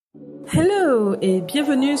Hello et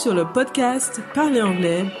bienvenue sur le podcast Parler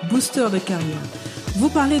anglais, booster de carrière. Vous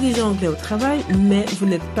parlez déjà anglais au travail, mais vous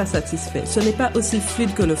n'êtes pas satisfait. Ce n'est pas aussi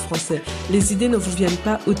fluide que le français. Les idées ne vous viennent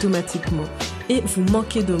pas automatiquement. Et vous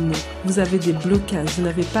manquez de mots. Vous avez des blocages. Vous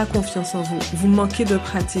n'avez pas confiance en vous. Vous manquez de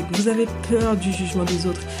pratique. Vous avez peur du jugement des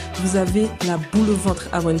autres. Vous avez la boule au ventre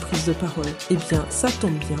avant une prise de parole. Eh bien, ça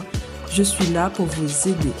tombe bien. Je suis là pour vous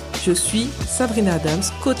aider. Je suis Sabrina Adams,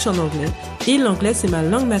 coach en anglais. Et l'anglais, c'est ma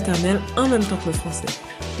langue maternelle en même temps que le français.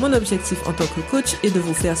 Mon objectif en tant que coach est de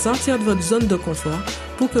vous faire sortir de votre zone de confort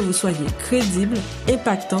pour que vous soyez crédible,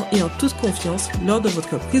 impactant et en toute confiance lors de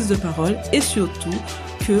votre prise de parole et surtout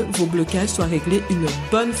que vos blocages soient réglés une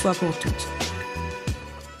bonne fois pour toutes.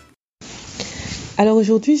 Alors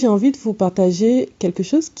aujourd'hui, j'ai envie de vous partager quelque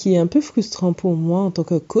chose qui est un peu frustrant pour moi en tant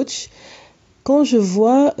que coach. Quand je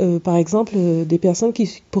vois, par exemple, des personnes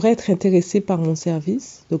qui pourraient être intéressées par mon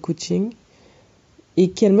service de coaching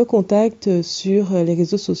et qu'elles me contactent sur les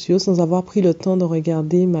réseaux sociaux sans avoir pris le temps de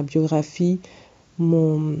regarder ma biographie,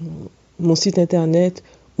 mon site internet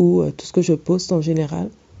ou tout ce que je poste en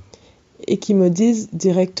général, et qui me disent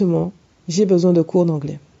directement « j'ai besoin de cours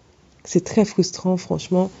d'anglais ». C'est très frustrant,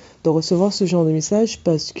 franchement, de recevoir ce genre de message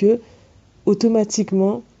parce que,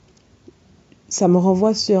 automatiquement, ça me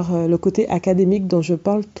renvoie sur le côté académique dont je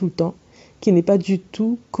parle tout le temps, qui n'est pas du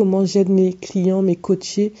tout comment j'aide mes clients, mes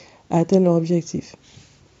coachés à atteindre leur objectif.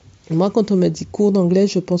 Moi, quand on me dit cours d'anglais,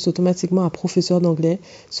 je pense automatiquement à professeur d'anglais,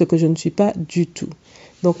 ce que je ne suis pas du tout.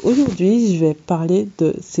 Donc aujourd'hui, je vais parler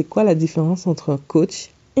de c'est quoi la différence entre un coach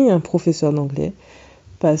et un professeur d'anglais,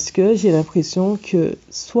 parce que j'ai l'impression que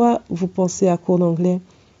soit vous pensez à cours d'anglais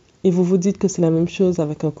et vous vous dites que c'est la même chose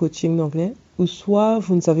avec un coaching d'anglais, ou soit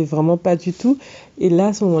vous ne savez vraiment pas du tout. Et là,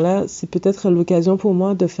 à ce moment-là, c'est peut-être l'occasion pour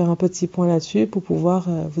moi de faire un petit point là-dessus pour pouvoir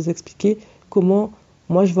vous expliquer comment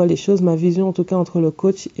moi je vois les choses, ma vision en tout cas entre le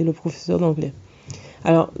coach et le professeur d'anglais.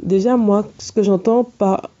 Alors déjà, moi, ce que j'entends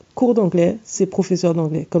par cours d'anglais, c'est professeur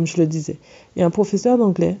d'anglais, comme je le disais. Et un professeur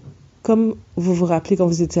d'anglais, comme vous vous rappelez quand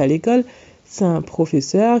vous étiez à l'école, c'est un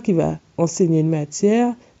professeur qui va enseigner une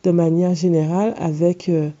matière de manière générale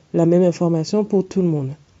avec la même information pour tout le monde.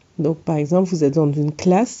 Donc, par exemple, vous êtes dans une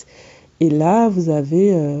classe et là, vous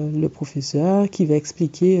avez le professeur qui va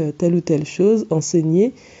expliquer telle ou telle chose,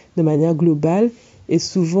 enseigner de manière globale. Et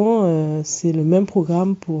souvent, c'est le même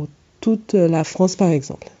programme pour toute la France, par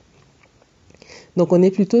exemple. Donc, on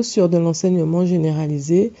est plutôt sur de l'enseignement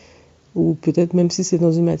généralisé ou peut-être même si c'est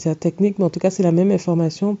dans une matière technique, mais en tout cas, c'est la même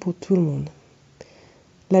information pour tout le monde.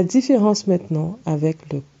 La différence maintenant avec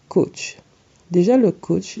le coach. Déjà, le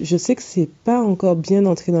coach, je sais que c'est pas encore bien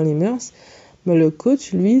entré dans les mœurs, mais le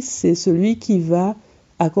coach, lui, c'est celui qui va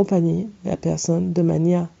accompagner la personne de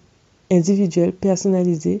manière individuelle,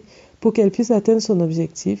 personnalisée, pour qu'elle puisse atteindre son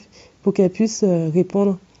objectif, pour qu'elle puisse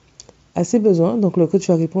répondre à ses besoins. Donc, le coach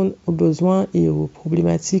va répondre aux besoins et aux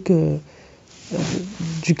problématiques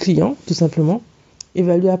du client, tout simplement, et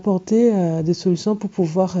va lui apporter des solutions pour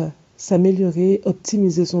pouvoir s'améliorer,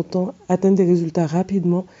 optimiser son temps, atteindre des résultats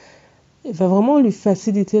rapidement. Il va vraiment lui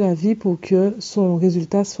faciliter la vie pour que son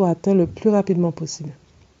résultat soit atteint le plus rapidement possible.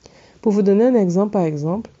 Pour vous donner un exemple, par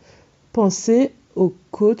exemple, pensez au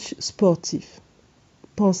coach sportif.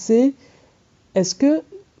 Pensez, est-ce que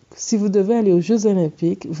si vous devez aller aux Jeux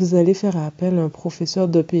Olympiques, vous allez faire appel à un professeur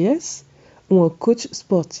d'EPS ou un coach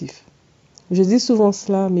sportif? Je dis souvent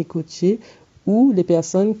cela à mes coachés ou les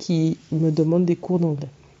personnes qui me demandent des cours d'anglais.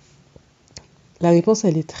 La réponse,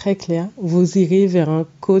 elle est très claire. Vous irez vers un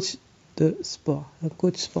coach de sport, un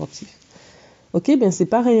coach sportif. Ok, bien c'est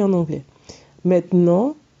pareil en anglais.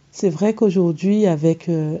 Maintenant, c'est vrai qu'aujourd'hui, avec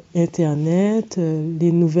Internet,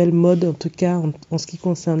 les nouvelles modes, en tout cas en ce qui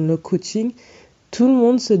concerne le coaching, tout le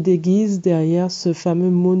monde se déguise derrière ce fameux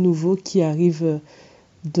mot nouveau qui arrive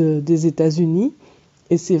des États-Unis.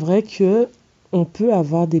 Et c'est vrai que on peut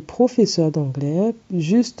avoir des professeurs d'anglais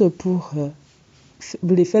juste pour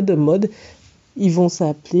l'effet de mode. Ils vont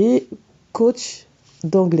s'appeler coach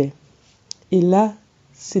d'anglais. Et là,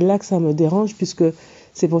 c'est là que ça me dérange puisque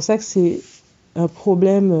c'est pour ça que c'est un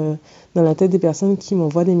problème dans la tête des personnes qui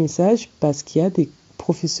m'envoient des messages parce qu'il y a des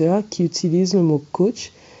professeurs qui utilisent le mot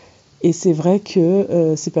coach. Et c'est vrai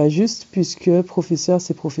que c'est pas juste puisque professeur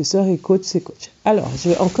c'est professeur et coach c'est coach. Alors, je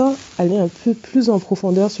vais encore aller un peu plus en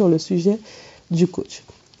profondeur sur le sujet du coach.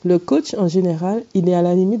 Le coach, en général, il est à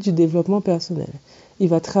la limite du développement personnel. Il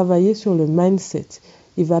va travailler sur le mindset.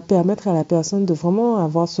 Il va permettre à la personne de vraiment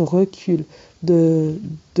avoir ce recul, de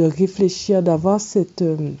réfléchir, d'avoir cette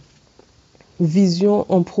vision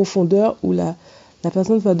en profondeur où la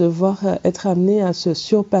personne va devoir être amenée à se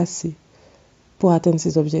surpasser pour atteindre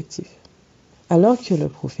ses objectifs. Alors que le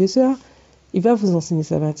professeur, Il va vous enseigner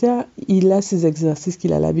sa matière, il a ses exercices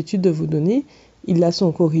qu'il a l'habitude de vous donner, il a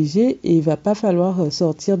son corrigé et il ne va pas falloir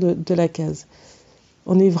sortir de la case.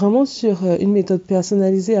 On est vraiment sur une méthode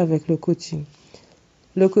personnalisée avec le coaching.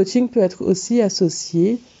 Le coaching peut être aussi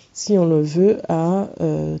associé, si on le veut, à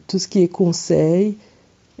tout ce qui est conseil,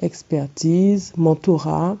 expertise,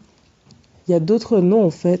 mentorat. Il y a d'autres noms en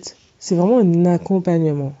fait. C'est vraiment un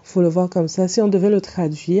accompagnement. Il faut le voir comme ça. Si on devait le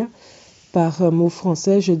traduire par un mot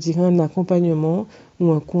français, je dirais un accompagnement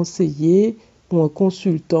ou un conseiller ou un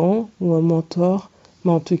consultant ou un mentor.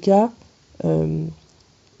 Mais en tout cas,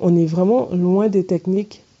 on est vraiment loin des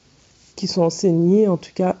techniques qui sont enseignées. En tout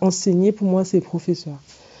cas, enseignées pour moi, c'est professeur.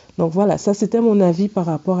 Donc voilà, ça c'était mon avis par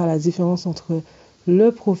rapport à la différence entre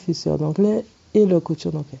le professeur d'anglais et le coach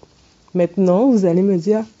d'anglais. Maintenant, vous allez me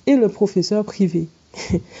dire, et le professeur privé?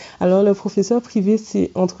 Alors, le professeur privé,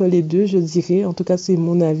 c'est entre les deux, je dirais. En tout cas, c'est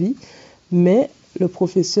mon avis. Mais le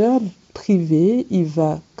professeur privé, il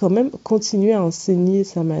va quand même continuer à enseigner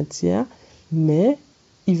sa matière, mais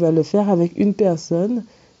il va le faire avec une personne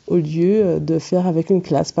au lieu de faire avec une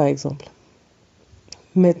classe, par exemple.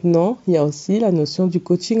 Maintenant, il y a aussi la notion du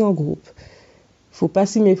coaching en groupe. Il ne faut pas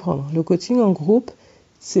s'y méprendre. Le coaching en groupe,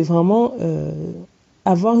 c'est vraiment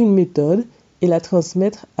avoir une méthode et la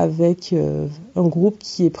transmettre avec un groupe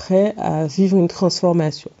qui est prêt à vivre une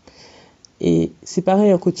transformation. Et c'est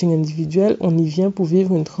pareil en coaching individuel, on y vient pour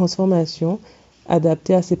vivre une transformation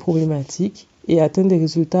adaptée à ses problématiques et atteindre des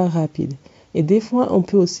résultats rapides. Et des fois, on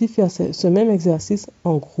peut aussi faire ce même exercice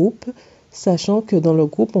en groupe, sachant que dans le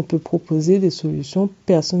groupe, on peut proposer des solutions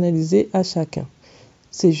personnalisées à chacun.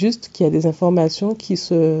 C'est juste qu'il y a des informations qui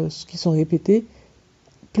sont répétées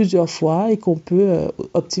plusieurs fois et qu'on peut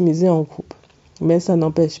optimiser en groupe. Mais ça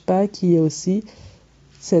n'empêche pas qu'il y ait aussi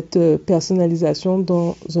cette personnalisation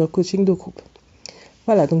dans un coaching de groupe.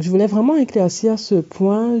 Voilà, donc je voulais vraiment éclaircir ce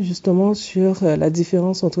point justement sur la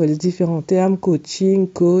différence entre les différents termes coaching,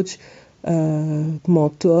 coach,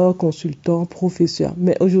 mentor, consultant, professeur.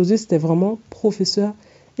 Mais aujourd'hui, c'était vraiment professeur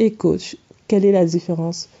et coach. Quelle est la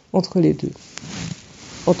différence entre les deux?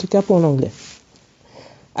 En tout cas pour l'anglais.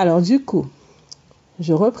 Alors du coup,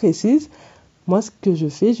 je reprécise, moi ce que je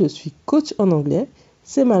fais, je suis coach en anglais,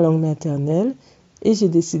 c'est ma langue maternelle et j'ai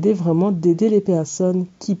décidé vraiment d'aider les personnes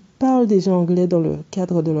qui parlent déjà anglais dans le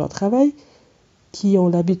cadre de leur travail, qui ont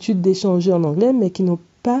l'habitude d'échanger en anglais mais qui n'ont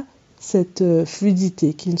pas cette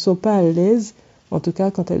fluidité, qui ne sont pas à l'aise, en tout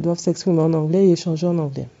cas quand elles doivent s'exprimer en anglais et échanger en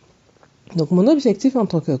anglais. Donc mon objectif en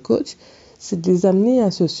tant que coach, c'est de les amener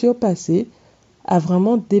à se surpasser, à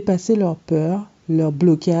vraiment dépasser leurs peurs, leurs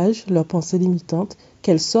blocages, leurs pensées limitantes,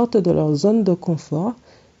 qu'elles sortent de leur zone de confort,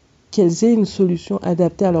 qu'elles aient une solution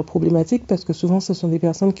adaptée à leurs problématiques, parce que souvent ce sont des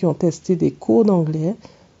personnes qui ont testé des cours d'anglais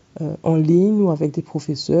en ligne ou avec des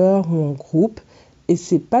professeurs ou en groupe, et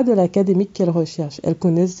c'est pas de l'académique qu'elles recherchent. Elles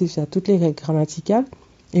connaissent déjà toutes les règles grammaticales,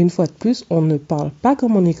 et une fois de plus, on ne parle pas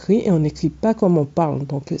comme on écrit et on n'écrit pas comme on parle.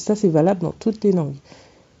 Donc ça, c'est valable dans toutes les langues.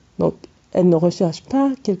 Donc, elles ne recherchent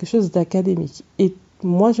pas quelque chose d'académique. Et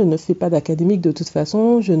moi, je ne fais pas d'académique de toute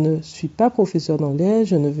façon. Je ne suis pas professeur d'anglais.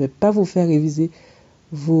 Je ne vais pas vous faire réviser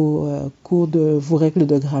vos vos règles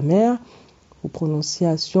de grammaire, vos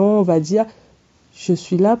prononciations. On va dire, je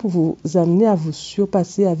suis là pour vous amener à vous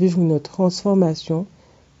surpasser, à vivre une transformation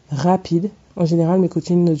rapide. En général, mes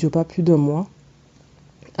coachings ne durent pas plus d'1 mois.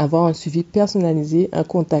 Avoir un suivi personnalisé, un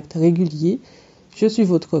contact régulier. Je suis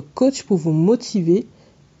votre coach pour vous motiver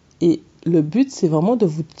et le but, c'est vraiment de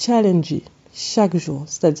vous challenger chaque jour.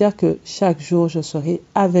 C'est-à-dire que chaque jour, je serai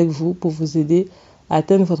avec vous pour vous aider à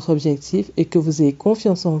atteindre votre objectif et que vous ayez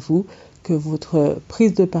confiance en vous, que votre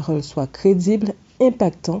prise de parole soit crédible,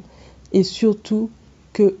 impactante et surtout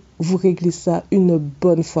que vous réglez ça une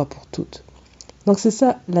bonne fois pour toutes. Donc, c'est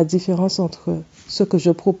ça la différence entre ce que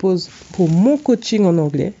je propose pour mon coaching en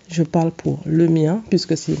anglais. Je parle pour le mien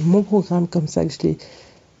puisque c'est mon programme comme ça que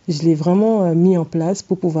je l'ai vraiment mis en place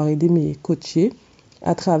pour pouvoir aider mes coachés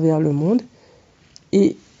à travers le monde.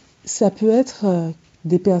 Et ça peut être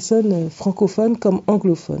des personnes francophones comme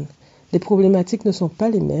anglophones. Les problématiques ne sont pas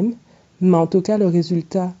les mêmes, mais en tout cas, le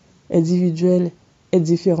résultat individuel est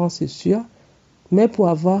différent, c'est sûr. Mais pour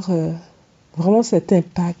avoir vraiment cet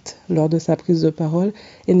impact lors de sa prise de parole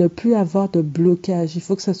et ne plus avoir de blocage, il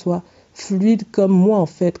faut que ça soit fluide comme moi en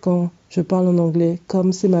fait quand je parle en anglais.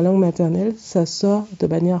 Comme c'est ma langue maternelle, ça sort de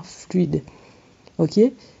manière fluide. Ok?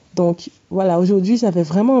 Donc voilà, aujourd'hui j'avais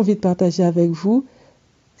vraiment envie de partager avec vous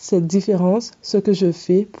cette différence, ce que je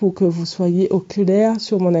fais pour que vous soyez au clair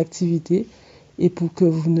sur mon activité et pour que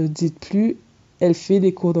vous ne dites plus elle fait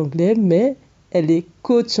des cours d'anglais, mais elle est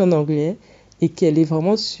coach en anglais et qu'elle est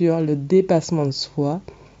vraiment sur le dépassement de soi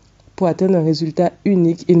pour atteindre un résultat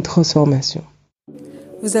unique et une transformation.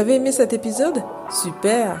 Vous avez aimé cet épisode?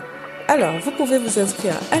 Super! Alors, vous pouvez vous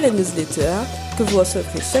inscrire à la newsletter que vous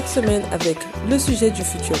recevrez chaque semaine avec le sujet du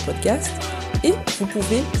futur podcast. Et vous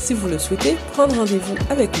pouvez, si vous le souhaitez, prendre rendez-vous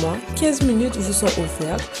avec moi. 15 minutes vous sont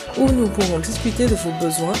offertes où nous pourrons discuter de vos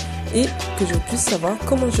besoins et que je puisse savoir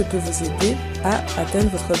comment je peux vous aider à atteindre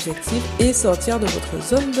votre objectif et sortir de votre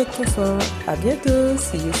zone de confort. À bientôt!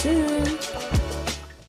 See you soon!